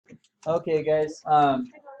Okay, guys.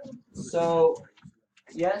 So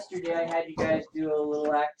yesterday I had you guys do a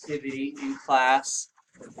little activity in class.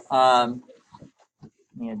 Let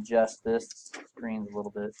me adjust this. Screen's a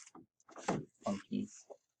little bit funky.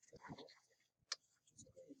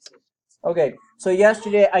 Okay, so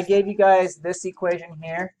yesterday I gave you guys this equation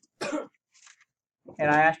here, and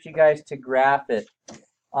I asked you guys to graph it.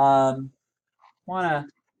 I wanna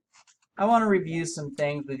review some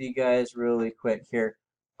things with you guys really quick here.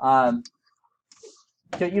 So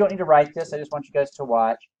you don't need to write this. I just want you guys to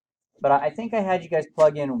watch. But I think I had you guys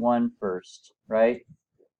plug in 1 first, right?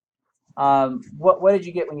 What did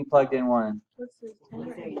you get when you plugged in 1?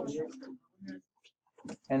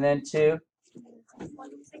 And then 2?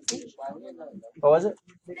 What was it?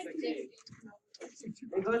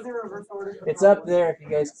 It goes in reverse order. It's up there if you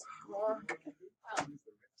guys.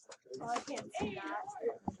 I can't see that.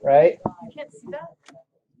 Right? You can't see that?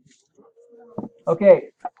 Okay,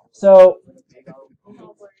 so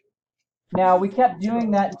now we kept doing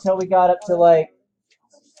that until we got up to like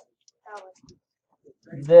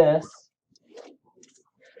this.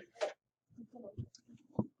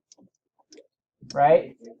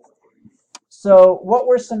 Right? So what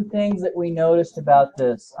were some things that we noticed about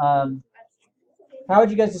this? How would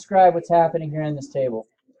you guys describe what's happening here in this table?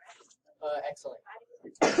 Excellent.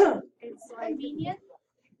 It's convenient.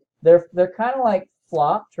 They're kind of like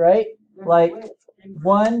flopped, right? Like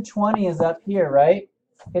 120 is up here, right?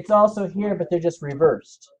 It's also here, but they're just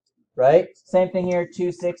reversed, right? Same thing here,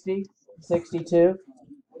 260, 62.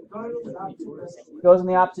 Goes in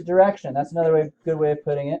the opposite direction. That's another good way of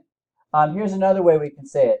putting it. Here's another way we can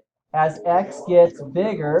say it. As x gets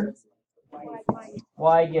bigger,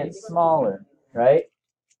 y gets smaller, right?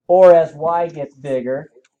 Or as y gets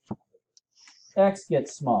bigger, x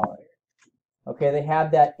gets smaller. Okay, they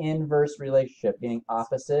have that inverse relationship, meaning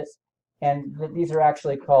opposite. And these are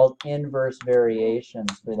actually called inverse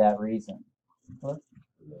variations for that reason. What?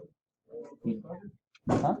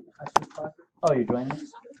 Huh? Oh, you're joining us?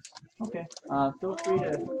 Okay. Feel free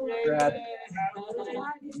to grab.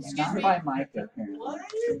 Not by Micah, apparently.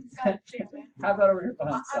 How about over here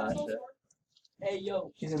behind Sasha? Hey,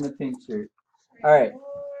 yo. She's in the pink shirt. All right.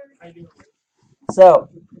 So,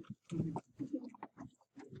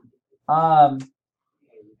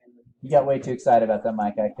 you got way too excited about that,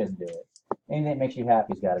 Mike. I couldn't do it. Anything that makes you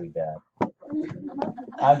happy's got to be bad.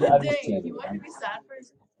 I'm just teasing. You want to be sad for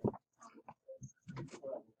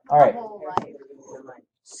All right. whole life.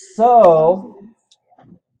 So,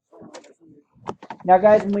 now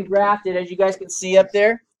guys, when we graphed it, as you guys can see up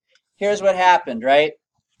there, here's what happened, right?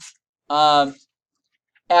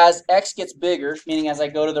 As x gets bigger, meaning as I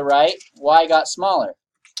go to the right, y got smaller.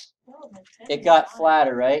 It got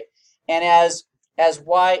flatter, right? And as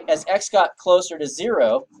x got closer to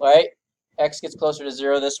 0, right? X gets closer to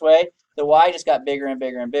 0 this way, the y just got bigger and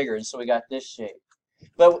bigger and bigger, and so we got this shape.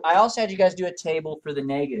 But I also had you guys do a table for the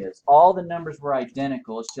negatives. All the numbers were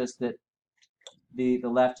identical. It's just that the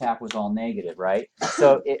left half was all negative, right?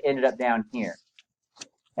 So it ended up down here.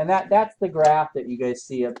 And that's the graph that you guys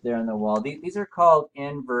see up there on the wall. These are called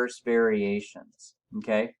inverse variations,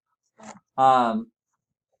 okay?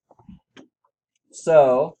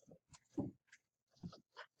 So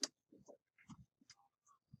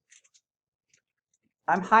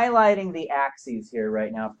I'm highlighting the axes here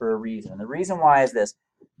right now for a reason. The reason why is this.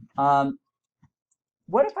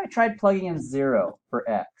 What if I tried plugging in 0 for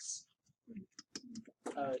x?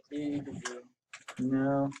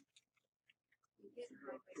 No.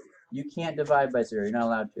 You can't divide by 0. You're not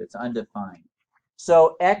allowed to. It's undefined.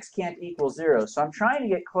 So x can't equal 0. So I'm trying to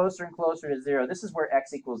get closer and closer to 0. This is where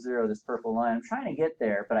x equals 0, this purple line. I'm trying to get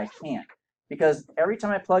there, but I can't. Because every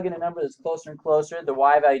time I plug in a number that's closer and closer, the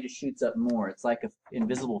y value just shoots up more. It's like an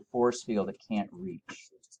invisible force field it can't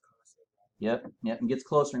reach. Yep, and gets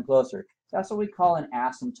closer and closer. That's what we call an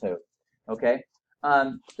asymptote, okay?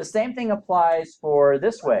 The same thing applies for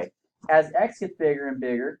this way. As x gets bigger and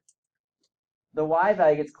bigger, the y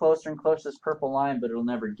value gets closer and closer to this purple line, but it'll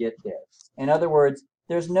never get there. In other words,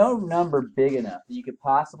 there's no number big enough that you could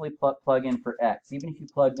possibly plug in for x, even if you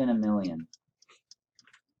plugged in 1,000,000.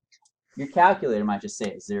 Your calculator might just say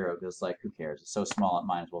it's 0, because like, who cares? It's so small, it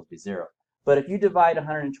might as well be 0. But if you divide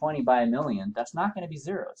 120 by 1,000,000, that's not going to be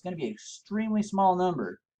 0. It's going to be an extremely small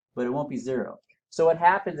number, but it won't be 0. So what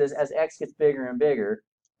happens is, as x gets bigger and bigger,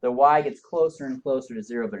 the y gets closer and closer to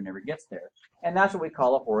 0, but it never gets there. And that's what we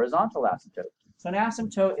call a horizontal asymptote. So an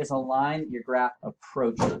asymptote is a line that your graph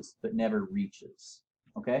approaches, but never reaches.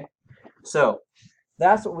 Okay? So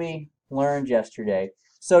that's what we learned yesterday.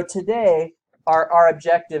 So today, our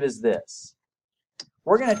objective is this.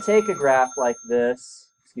 We're going to take a graph like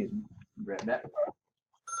this. Excuse me. Grab that.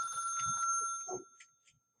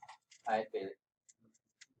 I feel it.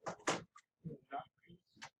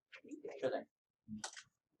 Sure thing.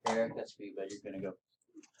 Eric, that's for you, but you're gonna go.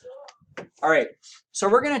 All right, so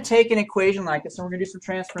we're gonna take an equation like this and we're gonna do some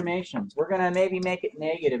transformations. We're gonna maybe make it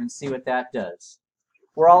negative and see what that does.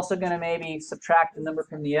 We're also gonna maybe subtract the number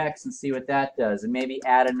from the x and see what that does, and maybe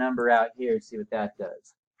add a number out here and see what that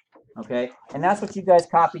does. Okay, and that's what you guys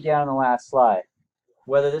copied down on the last slide.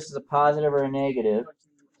 Whether this is a positive or a negative,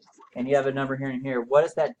 and you have a number here and here, what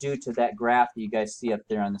does that do to that graph that you guys see up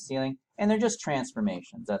there on the ceiling? And they're just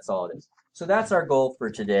transformations, that's all it is. So that's our goal for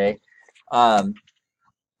today.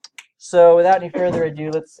 So without any further ado,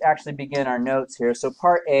 let's actually begin our notes here. So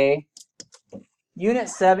part A, Unit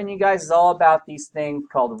 7, you guys, is all about these things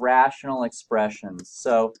called rational expressions.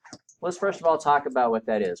 So let's first of all talk about what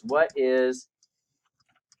that is. What is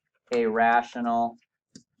a rational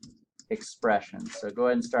expression? So go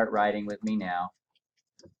ahead and start writing with me now.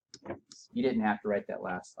 You didn't have to write that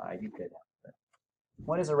last slide. You could have.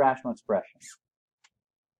 What is a rational expression?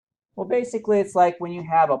 Well, basically, it's like when you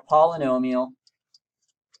have a polynomial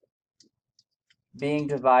being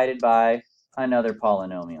divided by another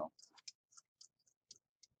polynomial.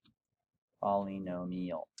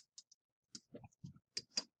 Polynomial.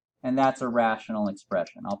 And that's a rational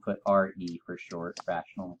expression. I'll put RE for short,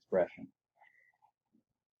 rational expression.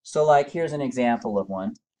 So like, here's an example of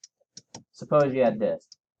one. Suppose you had this.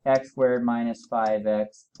 X squared minus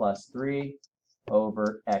 5x plus 3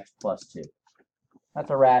 over x plus 2. That's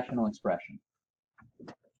a rational expression.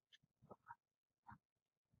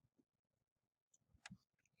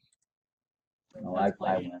 Oh, I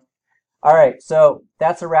win. All right, so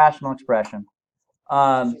that's a rational expression.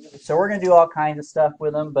 So we're going to do all kinds of stuff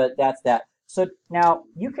with them, but that's that. So now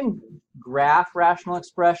you can graph rational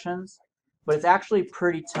expressions, but it's actually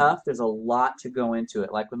pretty tough. There's a lot to go into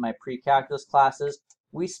it. Like with my pre-calculus classes,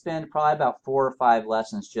 we spend probably about 4 or 5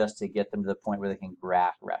 lessons just to get them to the point where they can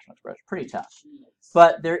graph a rational expression. Pretty tough.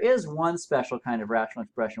 But there is one special kind of rational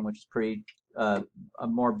expression which is pretty, a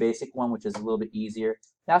more basic one, which is a little bit easier.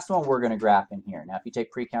 That's the one we're going to graph in here. Now, if you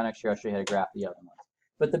take pre-cal next year, I'll show you how to graph the other one.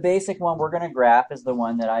 But the basic one we're going to graph is the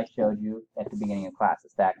one that I showed you at the beginning of class.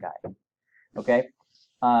 It's that guy. Okay?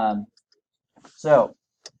 So,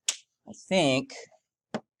 I think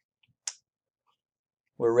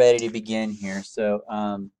we're ready to begin here. So,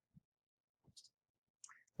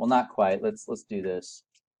 well, not quite. Let's do this.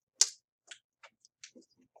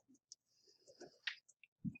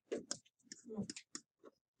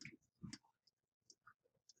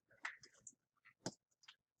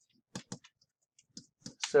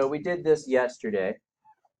 So we did this yesterday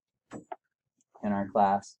in our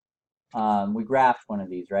class. We graphed one of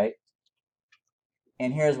these, right?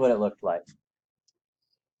 And here's what it looked like.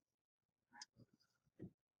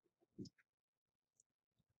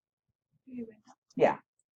 Yeah.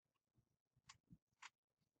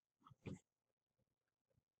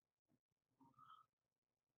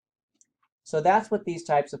 So that's what these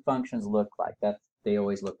types of functions look like. They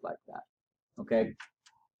always look like that. Okay.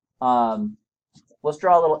 Let's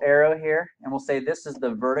draw a little arrow here, and we'll say this is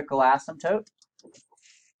the vertical asymptote.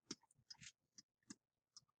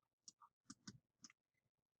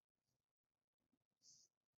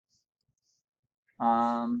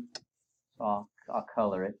 So I'll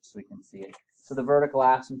color it so we can see it. So the vertical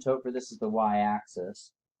asymptote for this is the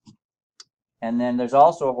y-axis. And then there's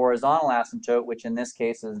also a horizontal asymptote, which in this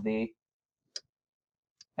case is the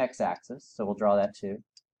x-axis. So we'll draw that too.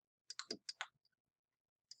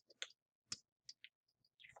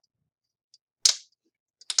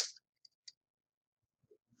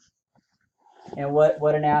 And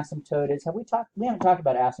what an asymptote is? We haven't talked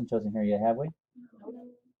about asymptotes in here yet, have we?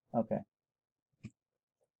 Okay.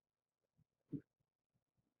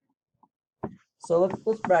 So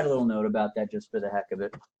let's write a little note about that just for the heck of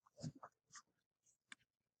it.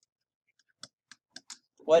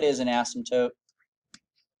 What is an asymptote? A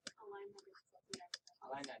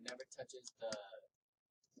line that never touches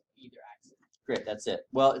either axis. Great, that's it.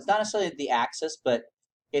 Well, it's not necessarily the axis, but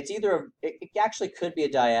it's either it actually could be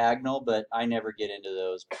a diagonal, but I never get into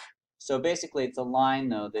those. So basically, it's a line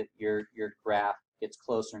though that your graph gets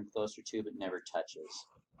closer and closer to, but never touches.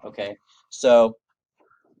 Okay, so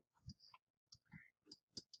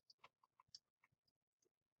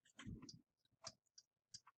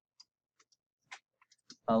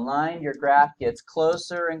a line your graph gets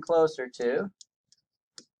closer and closer to,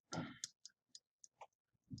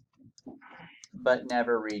 but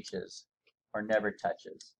never reaches or never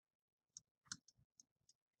touches.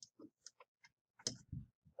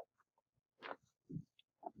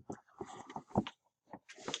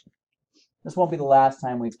 This won't be the last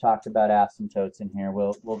time we've talked about asymptotes in here.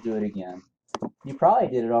 We'll do it again. You probably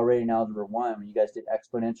did it already in Algebra 1 when you guys did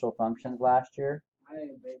exponential functions last year. I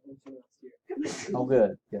didn't make them too last year. Oh,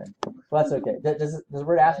 good, good. Well, that's okay. Does the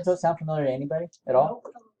word asymptote sound familiar to anybody at all?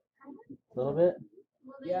 A little bit?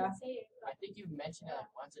 Well, they Yeah. didn't say it. I think you mentioned it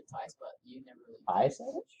like once or twice, but you never really. I said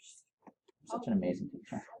it? You're such an amazing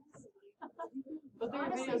teacher. Look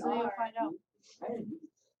at your videos and you'll find out.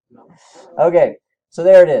 Okay, so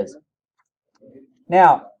there it is.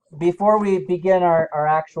 Now, before we begin our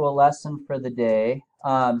actual lesson for the day,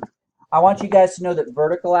 I want you guys to know that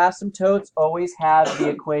vertical asymptotes always have the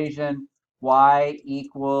equation y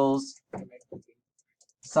equals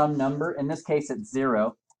some number. In this case, it's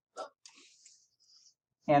 0.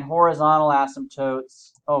 And horizontal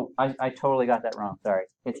asymptotes, oh, I totally got that wrong. Sorry.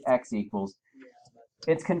 It's x equals.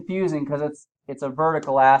 It's confusing because it's a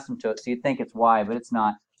vertical asymptote, so you'd think it's y, but it's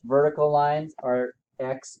not. Vertical lines are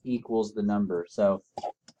x equals the number. So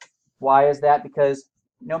why is that? Because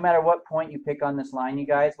no matter what point you pick on this line, you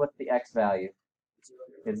guys, what's the x value?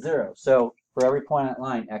 It's 0. So for every point on that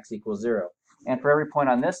line, x equals 0. And for every point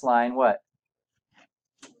on this line, what?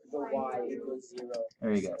 The y equals 0.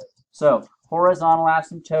 There you go. So horizontal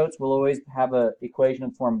asymptotes will always have an equation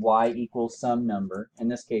of form y equals some number, in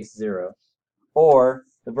this case 0. Or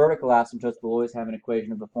the vertical asymptotes will always have an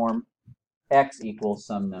equation of the form x equals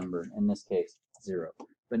some number, in this case 0.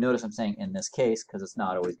 But notice I'm saying in this case because it's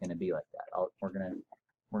not always going to be like that.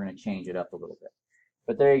 We're gonna change it up a little bit.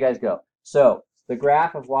 But there you guys go. So the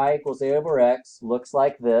graph of y equals a over x looks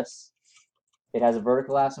like this. It has a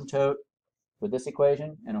vertical asymptote with this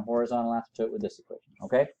equation and a horizontal asymptote with this equation.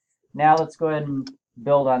 Okay? Now let's go ahead and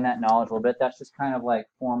build on that knowledge a little bit. That's just kind of like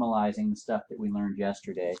formalizing the stuff that we learned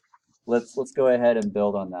yesterday. Let's go ahead and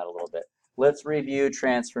build on that a little bit. Let's review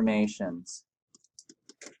transformations.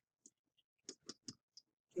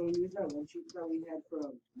 Can we use that one sheet that we had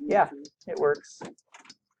from? Yeah, it works.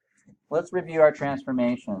 Let's review our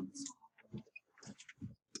transformations.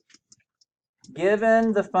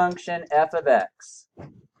 Given the function f of x,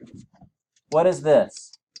 what is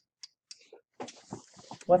this?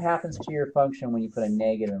 What happens to your function when you put a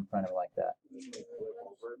negative in front of it like that?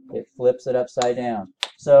 It flips it upside down.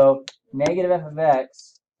 So negative f of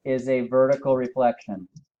x is a vertical reflection.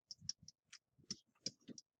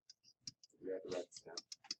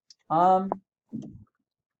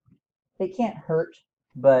 It can't hurt,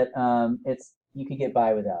 but you could get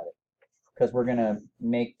by without it because we're gonna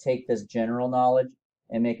take this general knowledge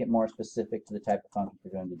and make it more specific to the type of function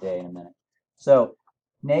we're doing today in a minute. So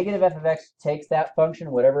negative f of x takes that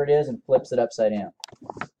function, whatever it is, and flips it upside down.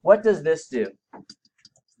 What does this do?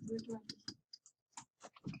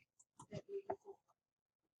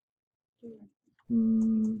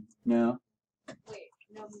 No. Wait,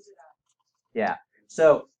 no, move it up. Yeah.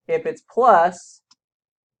 So if it's plus,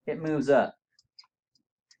 it moves up.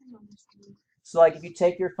 So like if you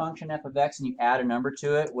take your function f of x and you add a number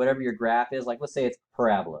to it, whatever your graph is, like let's say it's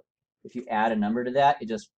parabola. If you add a number to that, it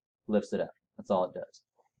just lifts it up. That's all it does.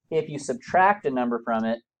 If you subtract a number from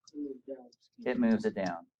it, it moves it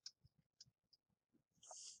down.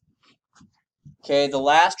 Okay, the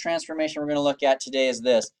last transformation we're going to look at today is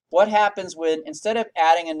this. What happens when, instead of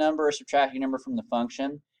adding a number or subtracting a number from the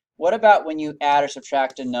function, what about when you add or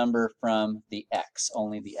subtract a number from the x,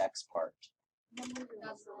 only the x part?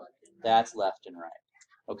 That's left and right.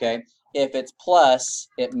 Okay, if it's plus,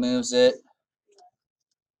 it moves it,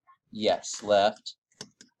 yes, left.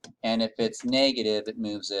 And if it's negative, it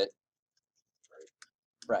moves it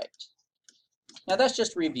right. Now that's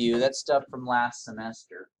just review. That's stuff from last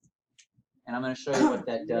semester. And I'm going to show you what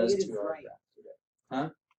that does to our graph today. Huh?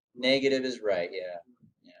 Negative is right, yeah.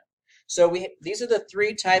 So these are the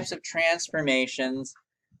three types of transformations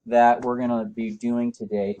that we're going to be doing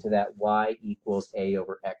today to that y equals a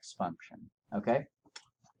over x function. Okay?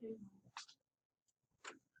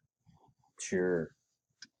 Sure.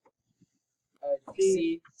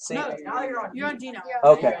 C. No, now you're on. You're on Gino.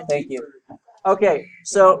 Okay, thank you. Okay,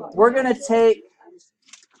 so we're going to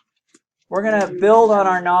build on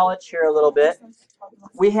our knowledge here a little bit.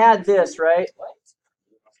 We had this, right?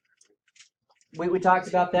 We talked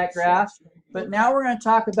about that graph, but now we're going to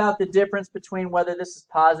talk about the difference between whether this is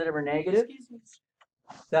positive or negative.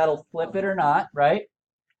 That'll flip it or not, right?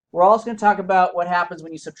 We're also going to talk about what happens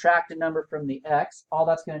when you subtract a number from the x. All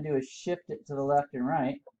that's going to do is shift it to the left and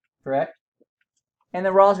right, correct? And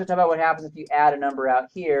then we're also going to talk about what happens if you add a number out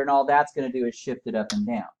here, and all that's going to do is shift it up and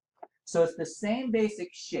down. So it's the same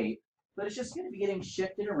basic shape, but it's just going to be getting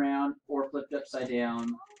shifted around or flipped upside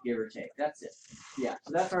down, give or take. That's it. Yeah,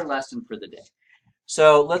 so that's our lesson for the day.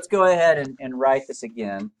 So let's go ahead and write this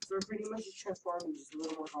again. So we're pretty much just transforming, just a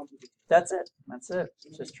little more complicated. That's it. That's it.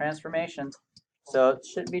 It's just transformations. So it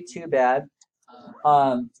shouldn't be too bad.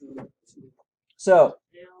 So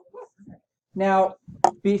now,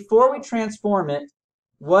 before we transform it,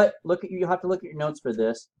 you have to look at your notes for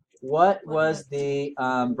this. What was the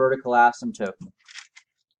vertical asymptote?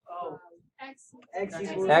 Oh,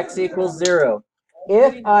 X equals 0.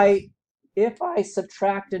 If I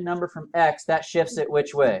subtract a number from x, that shifts it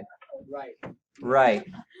which way? right. Right.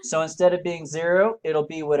 So instead of being 0, it'll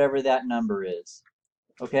be whatever that number is.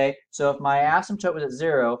 Okay? So if my asymptote was at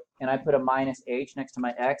 0 and I put a minus h next to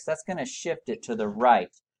my x, that's going to shift it to the right.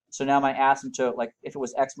 So now my asymptote, like if it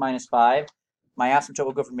was x minus 5, my asymptote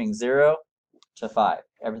will go from being 0 to 5.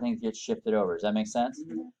 Everything gets shifted over. Does that make sense?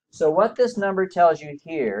 Mm-hmm. So what this number tells you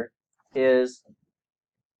here is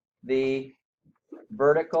the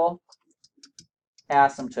vertical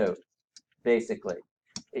asymptote, basically.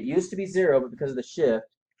 It used to be 0, but because of the shift,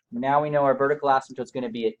 now we know our vertical asymptote is going to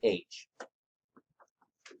be at h.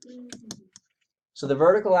 So the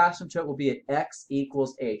vertical asymptote will be at x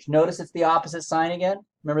equals h. Notice it's the opposite sign again.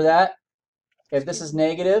 Remember that? If this is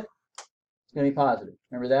negative, it's going to be positive.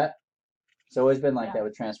 Remember that? It's always been like that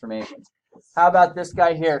with transformations. How about this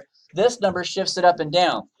guy here? This number shifts it up and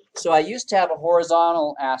down. So I used to have a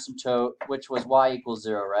horizontal asymptote, which was y equals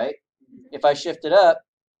 0, right? If I shift it up,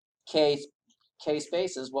 k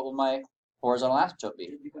spaces, what will my horizontal asymptote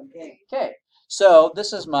be? K. So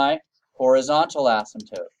this is my horizontal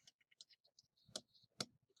asymptote.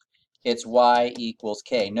 It's y equals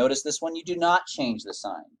k. Notice this one, you do not change the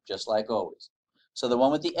sign, just like always. So the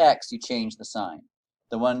one with the x, you change the sign.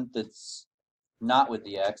 The one that's not with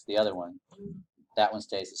the x, the other one, that one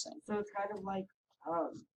stays the same. So it's kind of like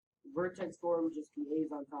vertex form, just the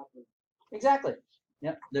A's on top of it. Exactly.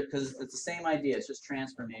 Yep, because it's the same idea. It's just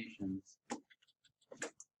transformations.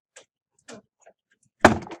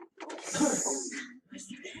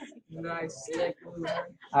 Nice.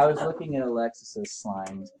 I was looking at Alexis's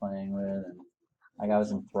slime he's playing with, and I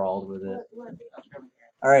was enthralled with it.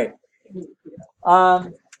 All right.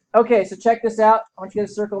 Okay, so check this out. I want you to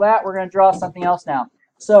circle that. We're going to draw something else now.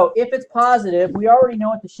 So if it's positive, we already know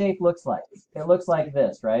what the shape looks like. It looks like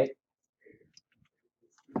this, right?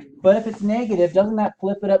 But if it's negative, doesn't that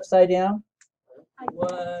flip it upside down?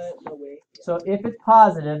 What? No way. So if it's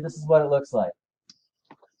positive, this is what it looks like.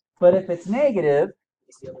 But if it's negative,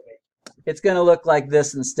 It's the other way. it's going to look like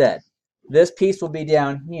this instead. This piece will be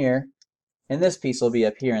down here, and this piece will be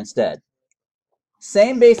up here instead.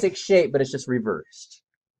 Same basic shape, but it's just reversed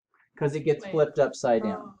because it gets flipped upside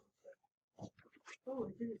down. Oh, I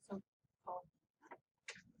did it so tall.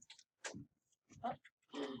 Oh,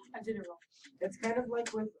 I did it wrong. It's kind of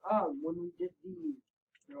like with when we did the,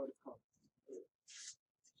 I don't know what it's called.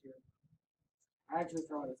 I actually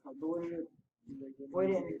saw what it's called. But when you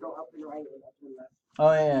point it and you go up and right and up and left.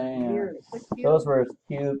 Oh, yeah. Here. Those were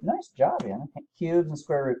cubes. Nice job, Anna. Cubes and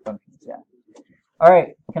square root functions, yeah. All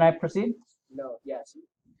right, can I proceed? No. Yes.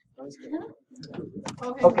 I was kidding.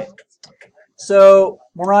 Okay. So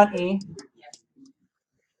we're on E.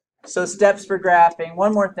 So steps for graphing.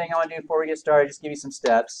 One more thing I want to do before we get started, just give you some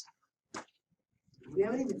steps. We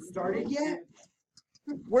haven't even started yet.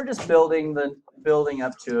 We're just building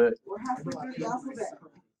up to it. We're halfway through the alphabet.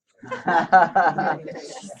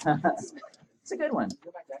 It's a good one.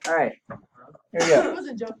 All right, here we go. I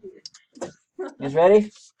wasn't joking. You guys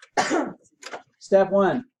ready? Step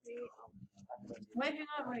 1. Wait, hang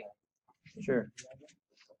on, wait. Sure.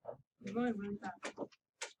 You're going really fast.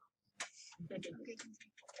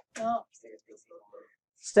 Oh,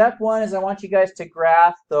 Step 1 is I want you guys to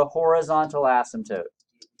graph the horizontal asymptote,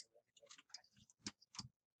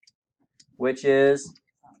 which is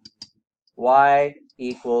y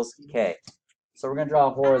equals k. So we're going to draw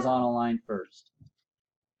a horizontal line first.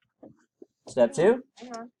 Step 2,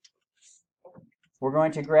 hang on. we're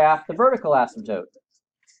going to graph the vertical asymptote,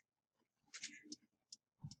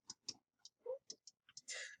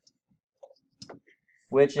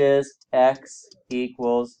 which is x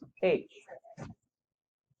equals h.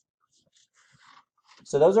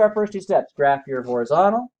 So those are our first 2 steps. Graph your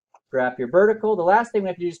horizontal, graph your vertical. The last thing we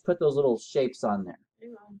have to do is put those little shapes on there.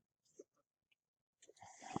 Hang on.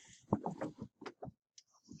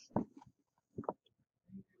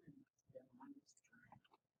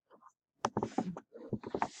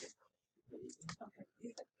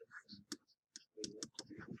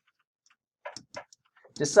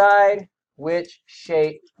 Decide which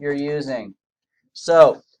shape you're using.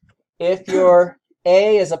 So if your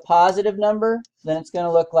A is a positive number, then it's going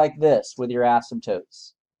to look like this with your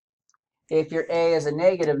asymptotes. If your A is a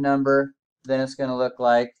negative number, then it's going to look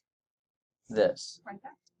like this. Right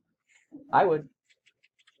there. I would.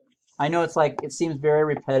 I know it seems very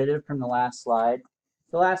repetitive from the last slide.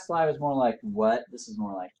 The last slide was more like what, this is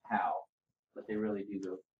more like how. but they really do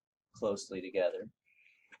go closely together.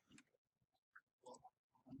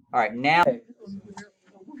 All right, now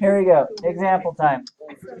here we go. Example time.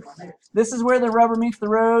 This is where the rubber meets the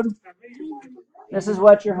road. This is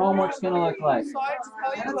what your homework's going to look like. So I just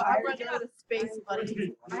tell you, I'm running out of space,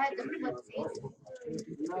 buddy. I had to flip these.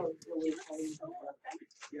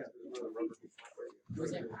 It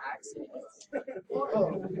was an accident. It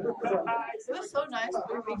was so nice.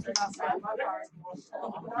 We were being outside.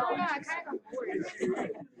 Oh yeah, I kind of got bored.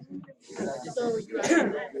 So you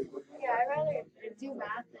rather Yeah, I'd rather do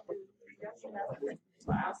math than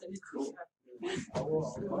do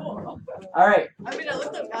All right. I mean, I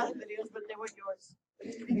looked at math videos, but they weren't yours.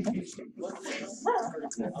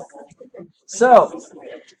 So,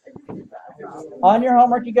 on your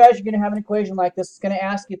homework, you guys, you're going to have an equation like this. It's going to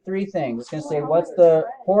ask you three things. It's going to say, what's the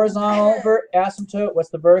horizontal asymptote, what's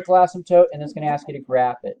the vertical asymptote, and it's going to ask you to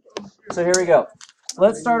graph it. So here we go.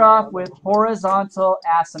 Let's start off with horizontal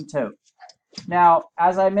asymptote. Now,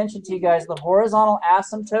 as I mentioned to you guys, the horizontal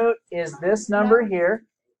asymptote is this number here,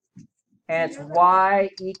 and it's y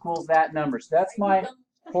equals that number. So that's my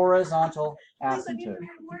horizontal asymptote.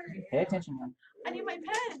 Pay attention, man. I need my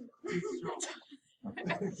pen.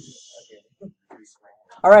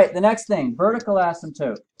 All right, the next thing, vertical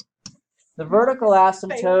asymptote. The vertical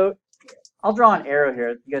asymptote, I'll draw an arrow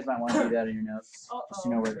here. You guys might want to do that in your notes, just to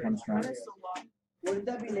know where it comes from. That is so long. Wouldn't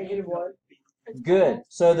that be -1? Good.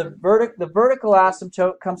 So the vertical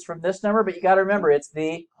asymptote comes from this number, but you got to remember it's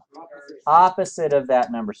the opposite of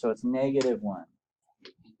that number, so it's -1.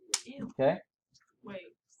 Okay?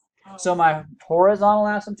 Wait. So my horizontal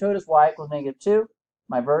asymptote is y equals -2.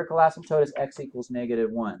 My vertical asymptote is x equals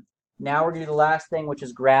 -1. Now we're going to do the last thing, which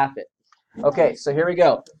is graph it. Okay, so here we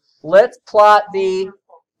go. Let's plot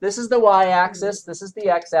this is the y-axis, this is the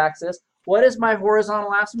x-axis. What is my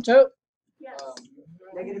horizontal asymptote?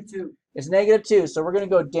 -2. It's -2. So we're going to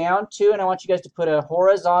go down 2, and I want you guys to put a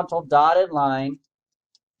horizontal dotted line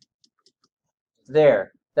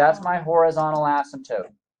there. That's my horizontal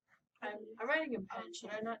asymptote. I'm writing in pen. Should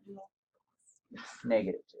I not do that?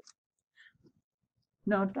 -2.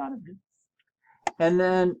 No, dotted. And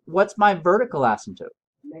then what's my vertical asymptote?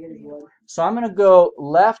 -1. So I'm going to go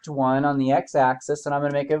left 1 on the x-axis, and I'm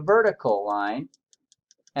going to make a vertical line.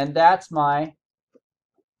 And that's my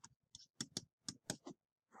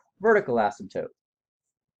vertical asymptote.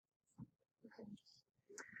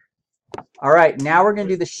 All right, now we're going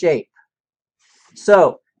to do the shape.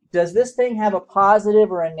 So, does this thing have a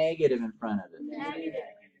positive or a negative in front of it? Negative.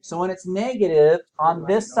 So when it's negative, on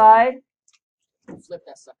this side, Flip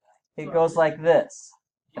that sucker. it goes like this.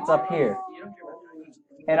 It's up here.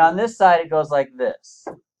 And on this side, it goes like this.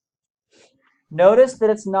 Notice that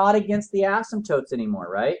it's not against the asymptotes anymore,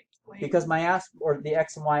 right? Wait. Because my or the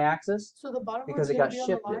x and y axis, So the bottom because one's it got gonna be on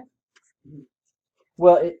the shifted. line?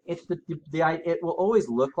 Well, it will always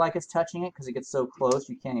look like it's touching it because it gets so close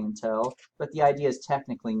you can't even tell. But the idea is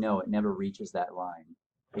technically no, it never reaches that line.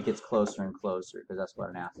 It gets closer and closer because that's what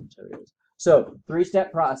an asymptote is. So,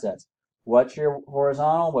 3-step process. What's your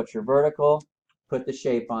horizontal? What's your vertical? Put the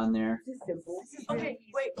shape on there. This is simple. Okay,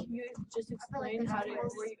 wait. Can you just explain how to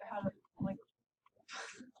like?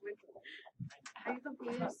 Are you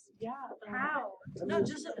confused? Yeah. How? No,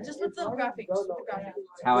 just with the graphics. The graphics.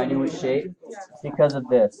 How I knew it's shape? Yeah. Because of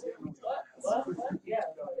this.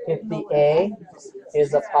 If the A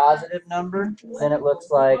is a positive number, then it looks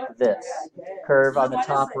like this. Curve on the Why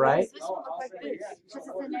top does right, this one look like this? Because it's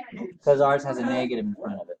a negative. because ours has a negative in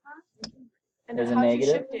front of it. And There's a how'd you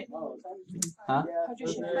negative? shift it? Huh? How'd you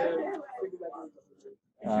shift it?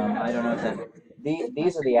 I don't know if that.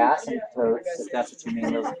 These are the asymptotes, if that's what you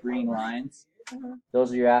mean, those green lines.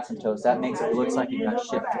 Those are your asymptotes. That makes it look like it got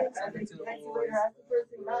shifted.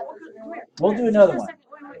 We'll do another one.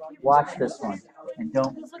 Watch this one. And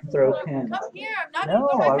don't throw pins. Come here. I'm not No,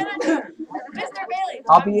 gonna put my pen on you. Mr. Bailey.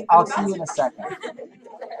 I'll see you in a second.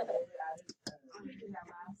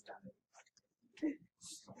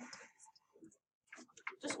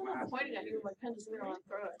 Just when I'm pointing at you, my pen doesn't want to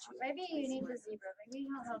throw at you. Maybe you need the zebra. Maybe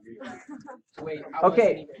he'll help you. Wait.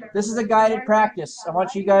 Okay, this is a guided practice. I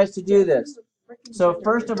want you guys to do this. So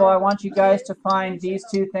first of all, I want you guys to find these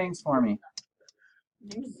two things for me.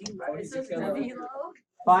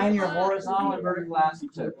 Find your horizontal and vertical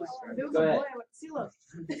asymptotes. Go ahead. See, look.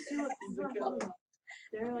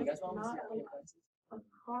 They're like not like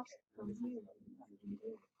across from here.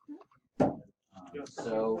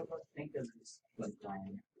 So think of this like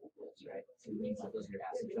line, right? So these are your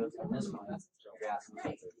asymptotes, and this one is your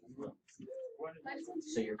asymptotes.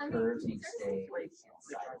 So your curves need to stay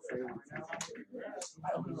inside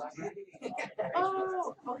of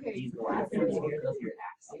Oh, okay. these black ones here, those are your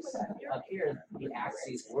axes. Up here,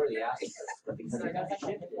 axes were the axes, but because I got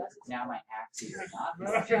shifted, now my axes are not.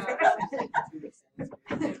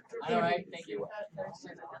 All right, thank you.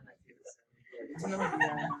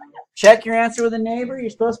 Check your answer with a neighbor. You're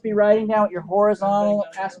supposed to be writing down what your horizontal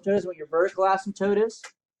asymptote is, what your vertical asymptote is.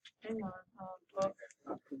 Hang on.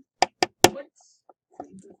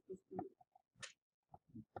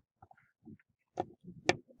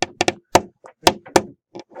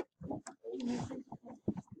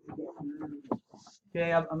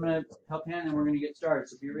 Okay, I'm going to help you, and then we're going to get started.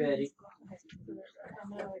 So be ready.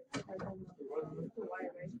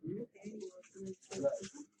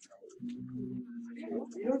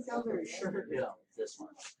 You don't sound very sure. Yeah, this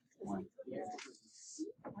one.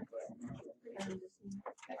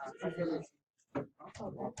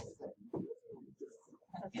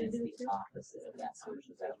 And it's the opposite of that. So is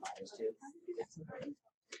that -2?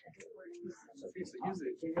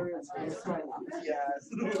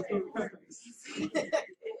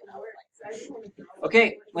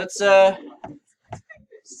 Okay, let's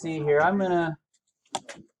see here. I'm gonna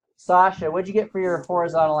Sasha, what'd you get for your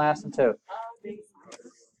horizontal asymptote?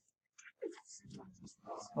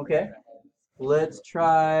 Okay. Let's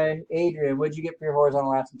try Adrian. What'd you get for your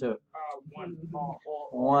horizontal asymptote?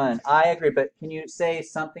 1. I agree, but can you say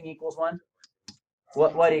something equals 1?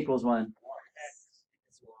 What equals 1?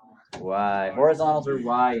 Y. Horizontals are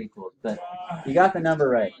y equals, but you got the number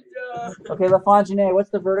right. Okay, LaFontaine,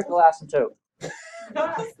 what's the vertical asymptote?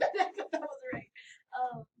 I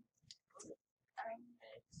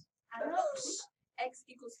don't know. X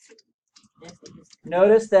equals 2.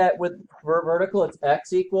 Notice that with vertical, it's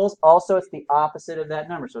x equals. Also, it's the opposite of that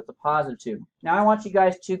number, so it's a +2. Now, I want you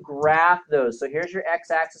guys to graph those. So here's your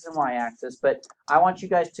x-axis and y-axis, but I want you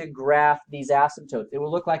guys to graph these asymptotes. It will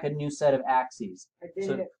look like a new set of axes.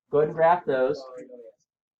 So go ahead and graph those.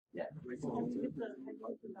 Yeah.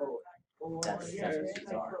 That's what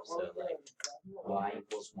these are. So like y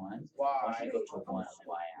equals 1. Why should go to 1 on the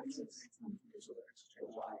y-axis?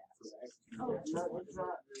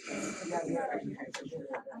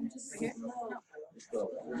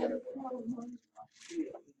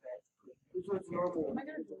 This one's normal.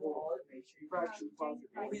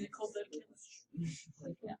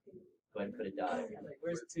 Yeah. Go ahead and put a dot in.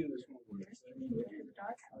 Where's 2?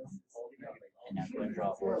 And now go ahead and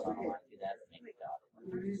draw a horizontal line through that and make a dot.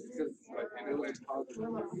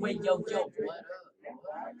 Wait, yo, what up?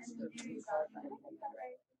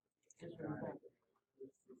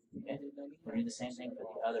 Okay. We're doing the same thing for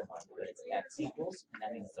the other one, but it's x equals, and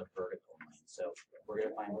that means it's a vertical line. So we're going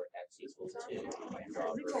to find where x equals 2 and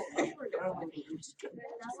draw a vertical line.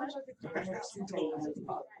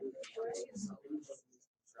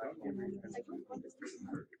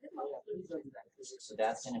 So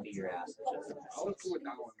that's going to be your asymptote.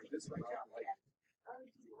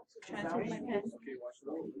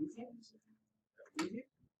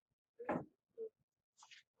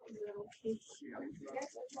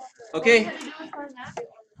 Okay.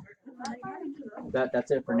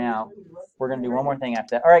 That's it for now. We're going to do one more thing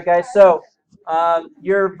after that. All right, guys. So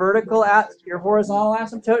your horizontal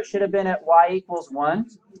asymptote should have been at y equals 1.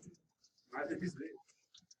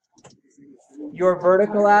 Your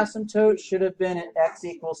vertical asymptote should have been at x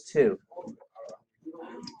equals 2.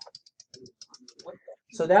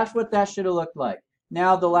 So that's what that should have looked like.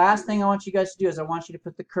 Now, the last thing I want you guys to do is I want you to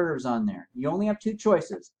put the curves on there. You only have 2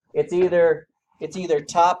 choices. It's either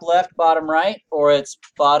top left, bottom right, or it's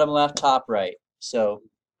bottom left, top right. So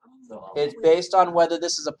it's based on whether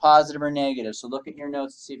this is a positive or negative. So look at your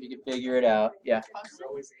notes and see if you can figure it out. Yeah. So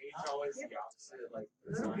wait,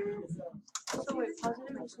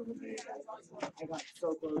 positive or so I got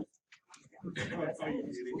so close.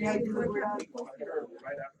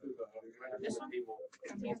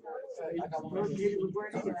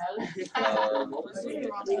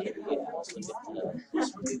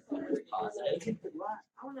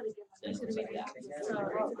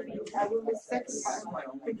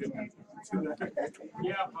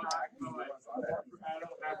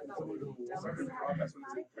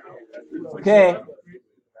 Okay.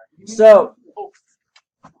 So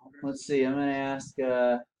let's see. I'm going to ask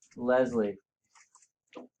Leslie.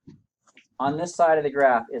 On this side of the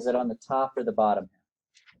graph, is it on the top or the bottom?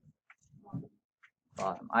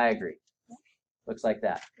 Bottom. I agree. Looks like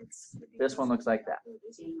that. This one looks like that.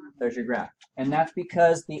 There's your graph. And that's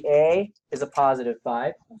because the A is a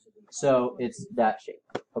 +5, so it's that shape.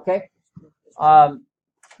 Okay?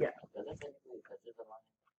 Yeah.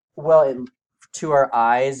 Well, to our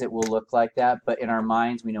eyes, it will look like that, but in our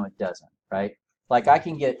minds, we know it doesn't, right? Like I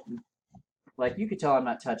can get, like you could tell I'm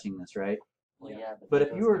not touching this, right? Well, yeah, But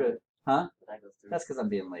if you were to, huh? that goes through. That's because I'm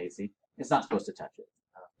being lazy. It's not supposed to touch it.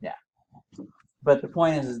 Yeah. But the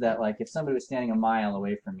point is that like if somebody was standing a mile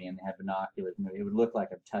away from me and they had binoculars, it would look like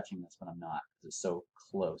I'm touching this, but I'm not. It's so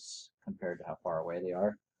close compared to how far away they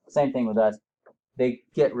are. Same thing with us. They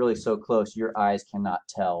get really so close, your eyes cannot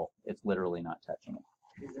tell. It's literally not touching it.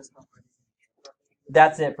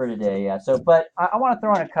 That's it for today, yeah. So, but I want to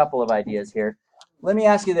throw in a couple of ideas here. Let me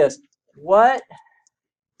ask you this. What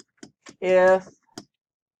if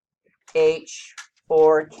H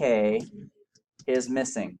or K is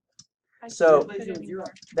missing? So,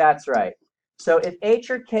 that's right. So if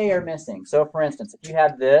H or K are missing, so for instance, if you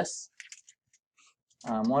have this,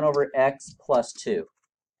 1 over x plus 2,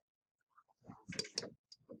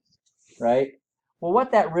 right? Well,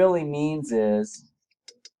 what that really means is,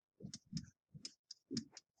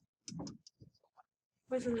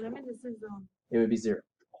 Wait, so the limit is it would be 0.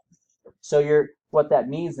 So what that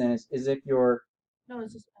means then is if you're, no,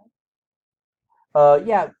 it's just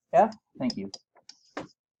yeah, F, thank you.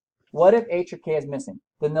 What if H or K is missing?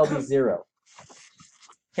 Then there'll be 0.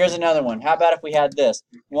 Here's another one. How about if we had this?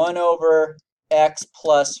 1 over x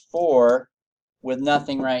plus 4 with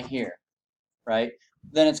nothing right here, right?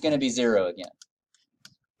 Then it's going to be 0 again.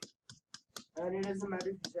 And it doesn't matter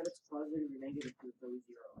if you said it's positive or negative, it's always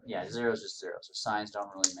 0. Yeah, 0 is just 0, so signs don't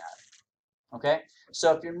really matter. Okay?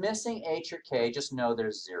 So if you're missing H or K, just know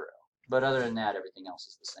there's 0. But other than that, everything else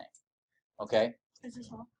is the same. Okay? is this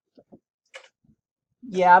all?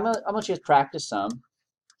 Yeah, I'm gonna let you guys practice some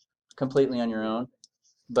completely on your own.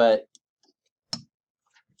 But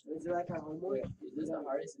Is it like a homework? Is this the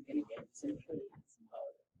hardest in getting games?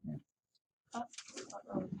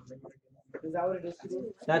 Is that what it is to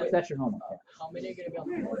do? that's your homework. How many are going to be on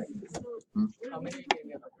the board? Hmm? How many are going to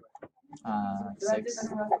be on the board? Did I do 6. that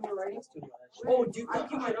last time writing? Oh, do you I think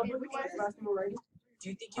put you my can? number twice last time writing. Do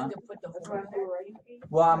you think you can put the That's whole? last time writing.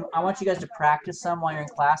 Well, I want you guys to practice some while you're in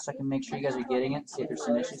class so I can make sure you guys are getting it, see if there's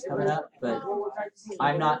some issues coming up. But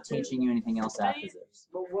I'm not teaching you anything else after this.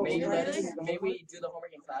 Maybe maybe do the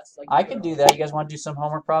homework in class. Like I could do that. You guys want to do some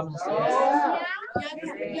homework problems instead? Yeah, because I need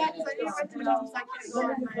to write them down, so I can't go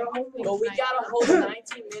on my But we got a whole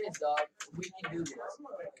 19 minutes, dog. We can do this.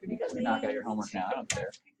 You guys can knock out your homework now. I don't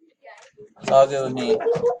care. It's all good with me.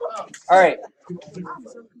 All right.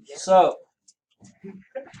 So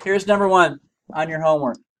here's number 1 on your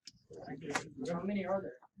homework. How many are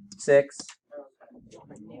there? 6.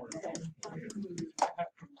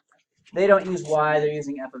 They don't use y, they're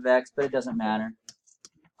using f of x, but it doesn't matter.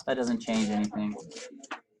 That doesn't change anything.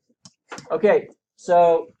 Okay,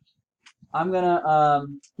 so I'm going to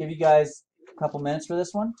give you guys a couple minutes for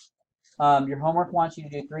this one. Your homework wants you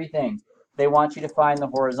to do 3 things. They want you to find the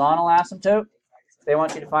horizontal asymptote. They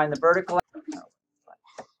want you to find the vertical.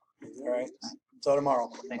 All right. So tomorrow.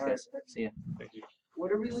 Thanks, guys. See ya.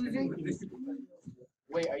 What are we losing?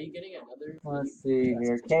 Wait, are you getting another? Let's see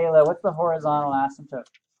here. Kayla, what's the horizontal asymptote?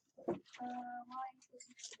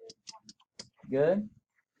 Good.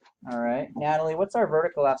 All right. Natalie, what's our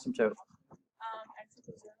vertical asymptote?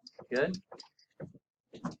 Good.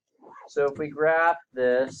 So if we graph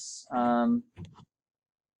this, I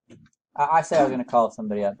said I was going to call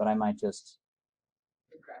somebody up, but I might just.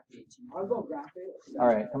 I'll go graph it. All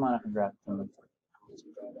right, come on up and graph it.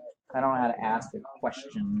 I don't know how to ask a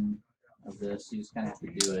question of this. You just kind of have to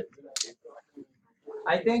do it.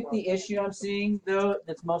 I think the issue I'm seeing, though,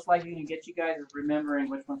 that's most likely to get you guys is remembering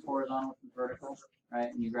which one's horizontal, which one's vertical, right?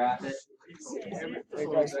 And you graph it. Hey,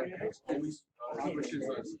 Chrysler.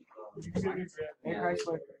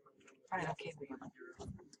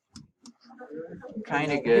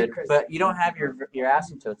 Kind of good, but you don't have your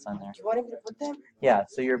asymptotes on there. You want me to put them? Yeah,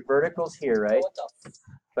 so your vertical's here, right? What the?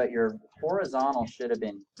 But your horizontal should have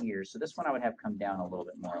been here. So this one I would have come down a little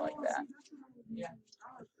bit more like that. Yeah.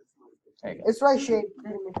 There you go. It's right shape.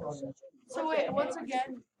 So wait, once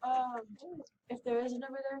again, if there is a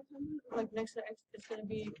number there, like next to x, it's gonna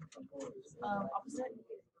be opposite.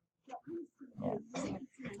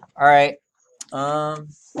 All right.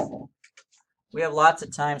 We have lots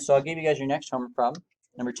of time, so I'll give you guys your next homework problem.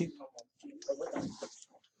 Number 2.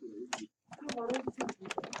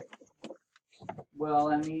 Well,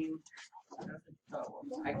 I mean,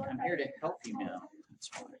 I'm here to help you now.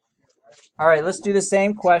 All right, let's do the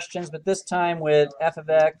same questions, but this time with f of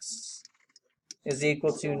x is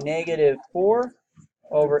equal to negative 4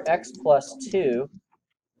 over x plus 2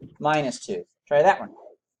 minus 2. Try that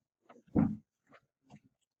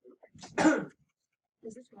one.